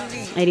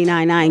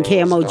89.9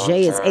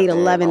 KMOJ is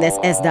 811. That's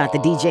S. Dot the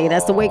DJ.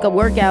 That's the wake up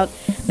workout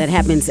that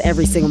happens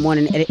every single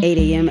morning at 8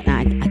 a.m.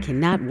 And I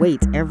cannot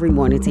wait every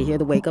morning to hear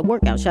the wake up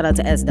workout. Shout out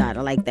to S. Dot.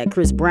 I like that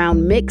Chris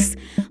Brown mix.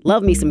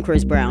 Love me some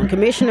Chris Brown.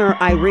 Commissioner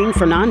Irene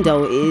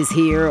Fernando is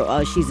here.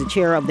 She's the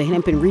chair of the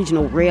Hennepin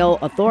Regional Rail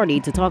Authority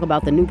to talk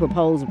about the new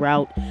proposed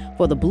route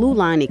for the Blue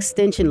Line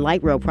Extension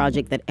Light Rail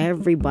project that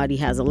everybody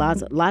has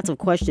lots of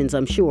questions,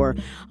 I'm sure,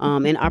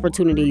 and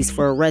opportunities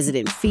for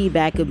resident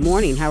feedback. Good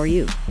morning. How are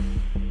you?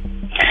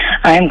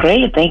 I'm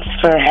great. Thanks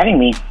for having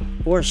me.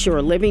 For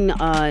sure. Living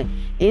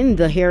in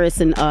the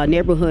Harrison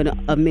neighborhood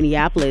of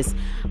Minneapolis,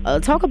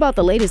 talk about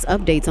the latest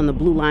updates on the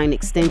Blue Line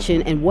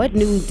extension and what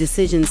new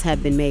decisions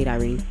have been made,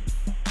 Irene.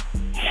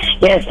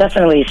 Yes,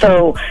 definitely.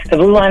 So the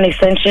Blue Line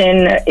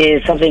extension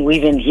is something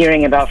we've been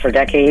hearing about for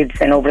decades,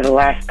 and over the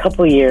last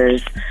couple of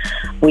years,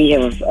 we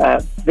have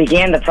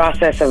began the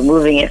process of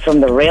moving it from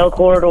the rail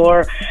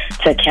corridor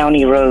to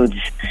county roads.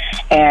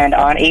 And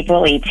on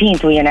April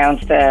 18th, we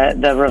announced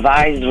the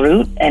revised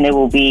route, and it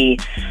will be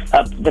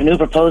the new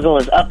proposal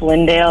is up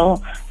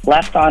Lyndale,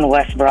 left on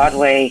West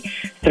Broadway,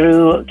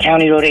 through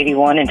County Road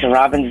 81 into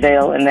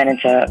Robbinsdale, and then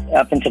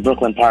up into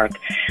Brooklyn Park.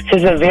 So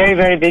it's a very,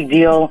 very big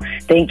deal.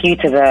 Thank you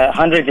to the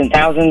hundreds and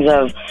thousands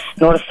of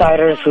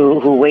Northsiders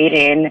who weighed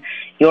in.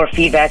 Your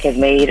feedback has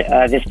made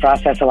this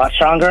process a lot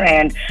stronger,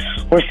 and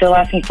we're still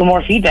asking for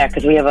more feedback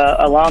because we have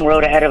a long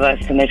road ahead of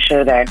us to make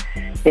sure that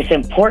this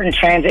important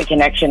transit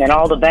connection and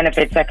all the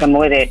benefits that come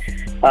with it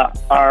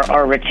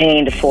are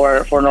retained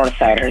for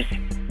Northsiders.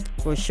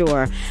 For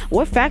sure.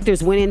 What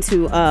factors went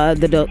into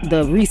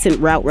the recent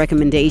route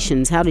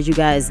recommendations? How did you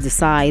guys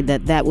decide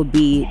that would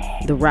be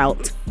the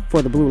route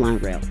for the Blue Line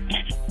Rail?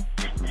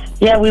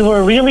 Yeah, we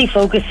were really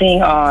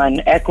focusing on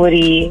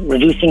equity,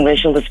 reducing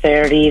racial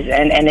disparities,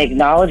 and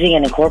acknowledging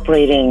and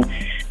incorporating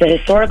the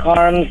historic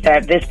harms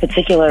that this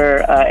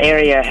particular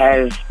area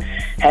has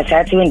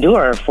had to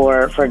endure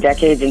for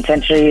decades and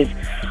centuries,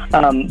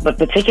 but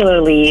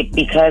particularly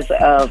because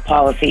of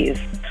policies,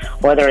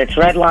 whether it's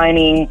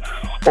redlining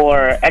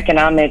or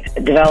economic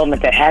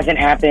development that hasn't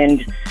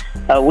happened.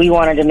 We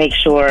wanted to make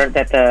sure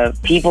that the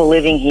people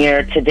living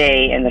here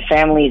today and the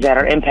families that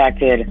are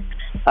impacted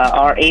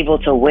are able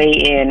to weigh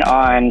in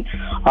on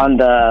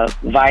the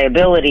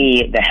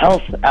viability, the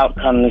health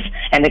outcomes,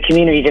 and the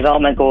community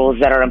development goals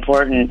that are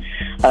important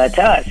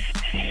to us.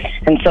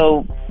 And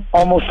so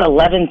almost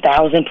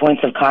 11,000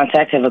 points of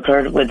contact have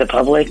occurred with the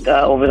public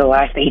over the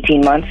last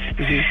 18 months.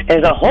 Mm-hmm.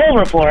 There's a whole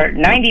report,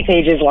 90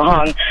 pages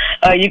long.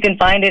 You can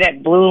find it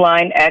at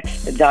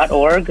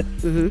bluelinex.org,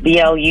 mm-hmm.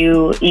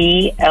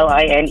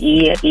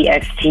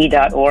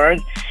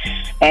 BLUELINEEXT.org.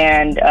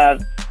 And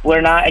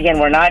we're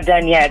not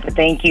done yet, but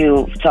thank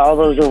you to all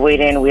those who weighed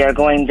in. We are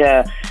going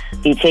to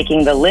be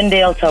taking the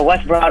Lyndale to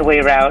West Broadway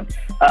route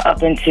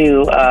up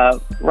into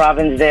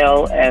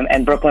Robbinsdale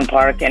and Brooklyn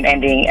Park and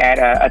ending at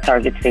a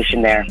Target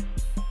station there.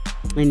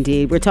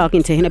 Indeed. We're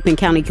talking to Hennepin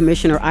County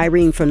Commissioner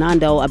Irene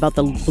Fernando about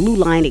the Blue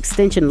Line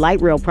Extension Light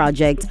Rail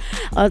project.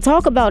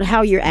 Talk about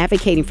how you're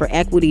advocating for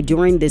equity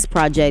during this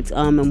project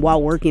and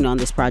while working on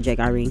this project,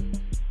 Irene.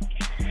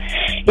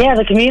 Yeah,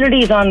 the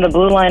communities on the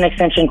Blue Line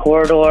Extension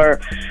corridor,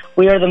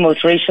 we are the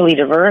most racially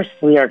diverse.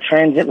 We are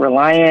transit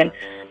reliant.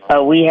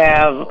 We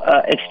have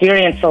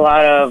experienced a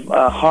lot of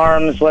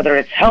harms, whether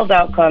it's health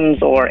outcomes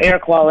or air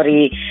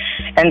quality.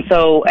 And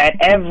so at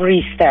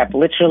every step,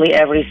 literally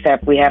every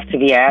step, we have to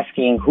be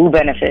asking who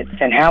benefits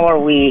and how are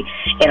we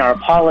in our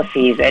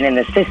policies and in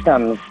the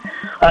systems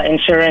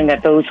ensuring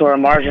that those who are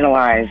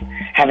marginalized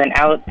have an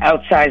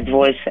outsized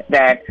voice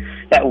that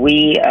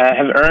we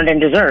have earned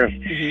and deserve.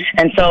 Mm-hmm.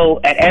 And so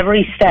at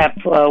every step,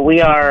 we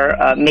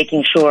are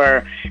making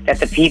sure that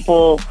the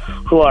people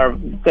who are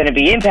going to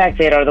be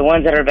impacted are the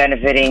ones that are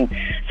benefiting.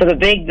 So the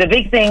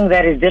big thing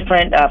that is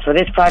different for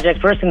this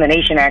project, first in the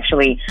nation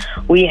actually,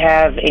 we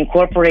have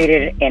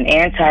incorporated an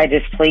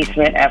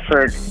anti-displacement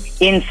effort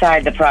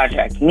inside the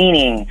project,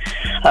 meaning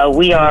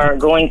we are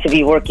going to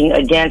be working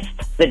against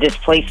the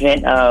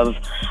displacement of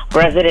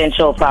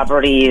residential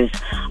properties,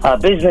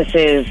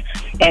 businesses,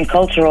 and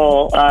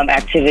cultural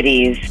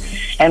activities.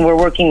 And we're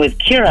working with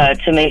Kira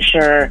to make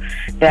sure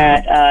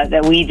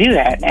that we do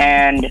that.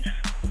 And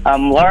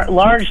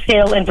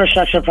large-scale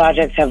infrastructure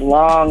projects have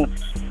long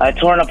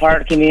torn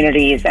apart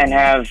communities and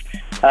have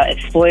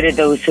exploited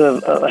those who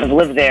have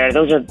lived there.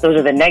 Those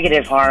are the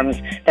negative harms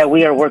that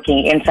we are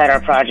working inside our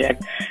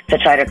project to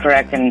try to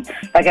correct. And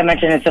like I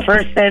mentioned, it's the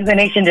first in the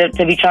nation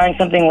to be trying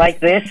something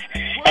like this,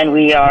 and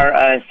we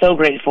are so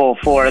grateful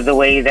for the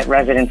way that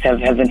residents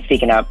have been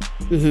speaking up.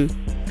 Mm-hmm.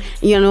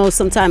 You know,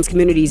 sometimes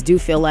communities do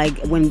feel like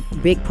when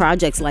big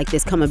projects like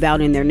this come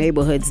about in their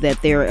neighborhoods that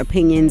their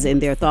opinions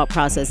and their thought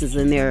processes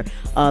and their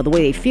the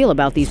way they feel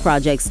about these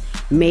projects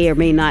may or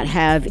may not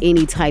have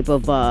any type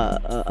of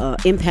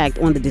impact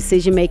on the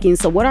decision making.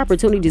 So what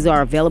opportunities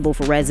are available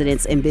for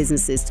residents and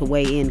businesses to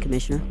weigh in,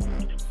 Commissioner?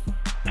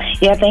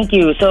 Yeah, thank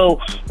you. So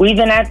we've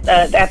been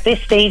at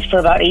this stage for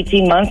about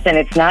 18 months, and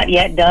it's not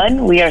yet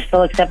done. We are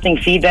still accepting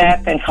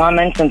feedback and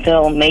comments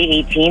until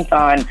May 18th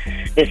on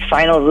this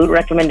final route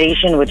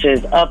recommendation, which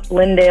is up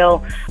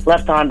Lyndale,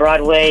 left on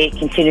Broadway,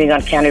 continuing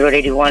on County Road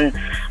 81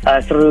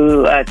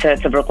 through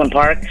to Brooklyn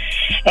Park.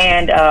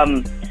 And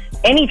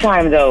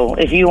anytime, though,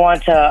 if you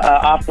want to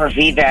offer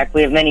feedback,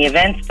 we have many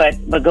events, but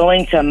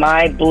going to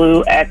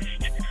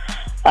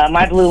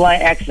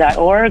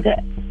mybluelinex.org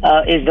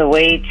is the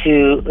way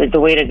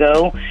to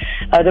go.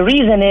 The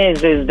reason is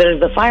there's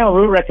the final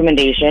route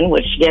recommendation,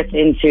 which gets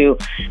into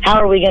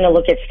how are we going to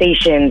look at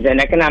stations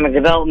and economic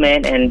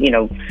development and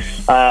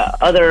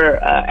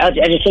other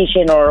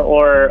education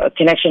or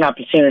connection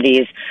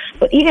opportunities.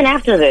 But even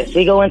after this,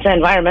 we go into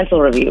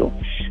environmental review.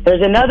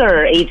 There's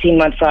another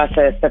 18-month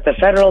process that the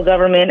federal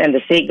government and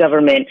the state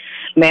government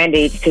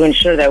mandates to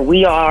ensure that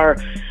we are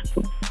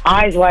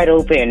eyes wide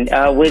open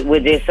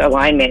with this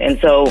alignment. And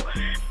so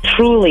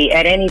truly,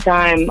 at any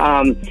time,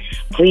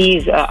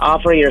 please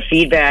offer your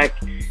feedback.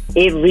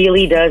 It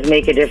really does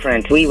make a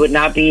difference. We would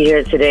not be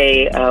here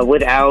today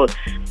without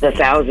the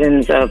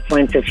thousands of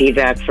points of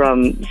feedback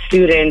from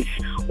students,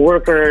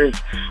 workers,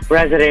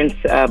 residents,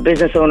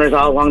 business owners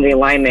all along the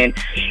alignment.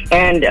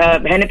 And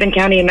Hennepin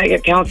County and Mega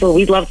Council,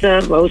 we'd love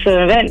to host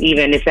an event,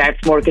 even if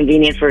that's more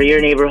convenient for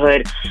your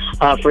neighborhood,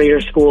 for your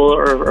school,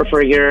 or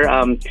for your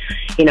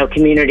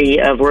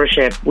community of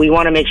worship. We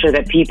want to make sure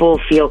that people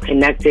feel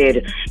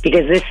connected,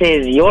 because this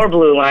is your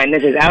blue line,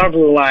 this is our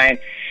blue line.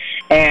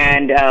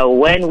 And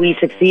when we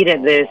succeed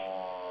at this,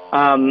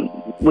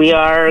 we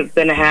are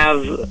going to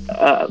have,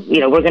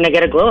 we're going to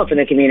get a glow up in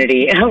the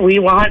community. We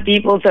want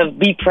people to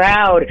be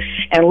proud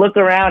and look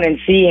around and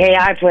see, hey,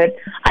 I put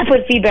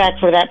feedback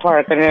for that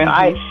park, and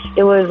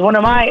it was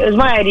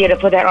my idea to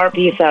put that art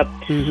piece up.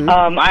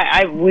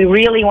 We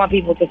really want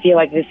people to feel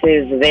like this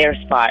is their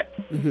spot.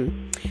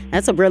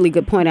 That's a really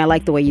good point. I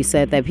like the way you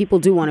said that. People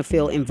do want to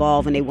feel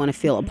involved, and they want to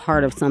feel a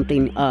part of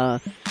something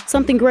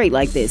great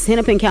like this.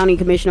 Hennepin County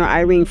Commissioner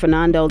Irene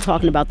Fernando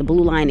talking about the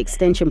Blue Line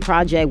Extension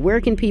Project. Where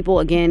can people,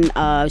 again,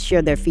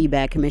 share their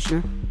feedback,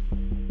 Commissioner?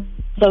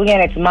 So,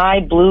 again, it's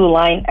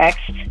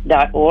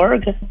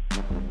mybluelinex.org.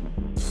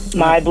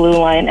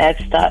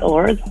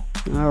 mybluelinex.org.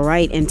 All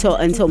right.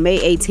 Until May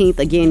 18th,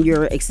 again,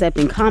 you're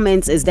accepting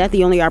comments. Is that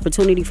the only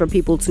opportunity for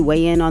people to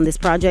weigh in on this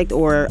project,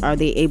 or are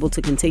they able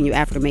to continue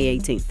after May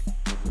 18th?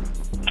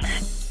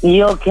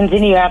 You'll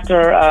continue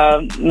after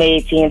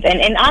May 18th.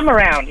 And I'm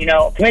around,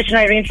 Commissioner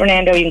Irene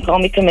Fernando. You can call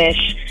me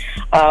Commish.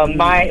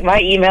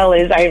 My email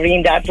is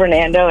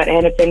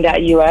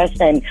irene.fernando@hennepin.us.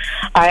 And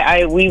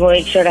we will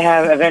make sure to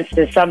have events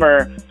this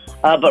summer.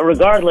 But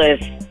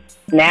regardless,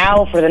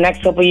 now for the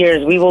next couple of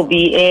years, we will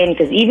be in,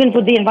 because even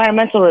with the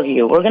environmental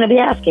review, we're going to be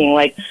asking,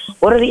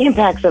 what are the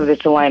impacts of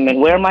this alignment?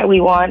 Where might we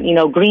want,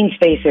 green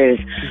spaces?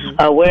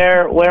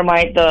 Where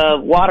might the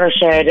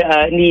watershed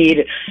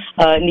need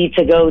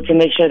to go to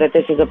make sure that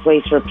this is a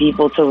place for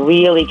people to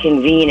really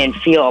convene and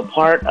feel a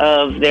part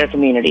of their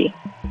community?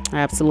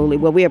 Absolutely.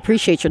 Well, we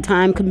appreciate your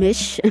time,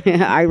 Commish,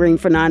 Irene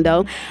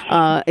Fernando.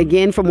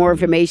 Again, for more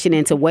information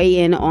and to weigh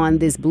in on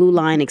this Blue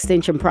Line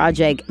Extension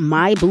Project,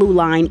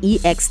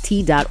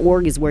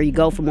 mybluelineext.org is where you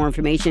go for more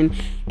information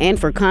and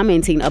for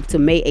commenting up to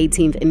May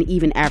 18th and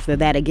even after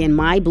that. Again,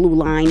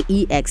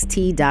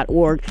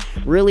 mybluelineext.org.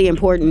 Really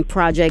important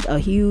project, a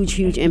huge,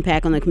 huge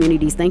impact on the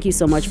communities. Thank you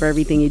so much for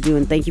everything you do,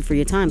 and thank you for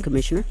your time,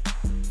 Commissioner.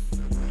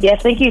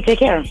 Yes, thank you. Take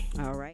care.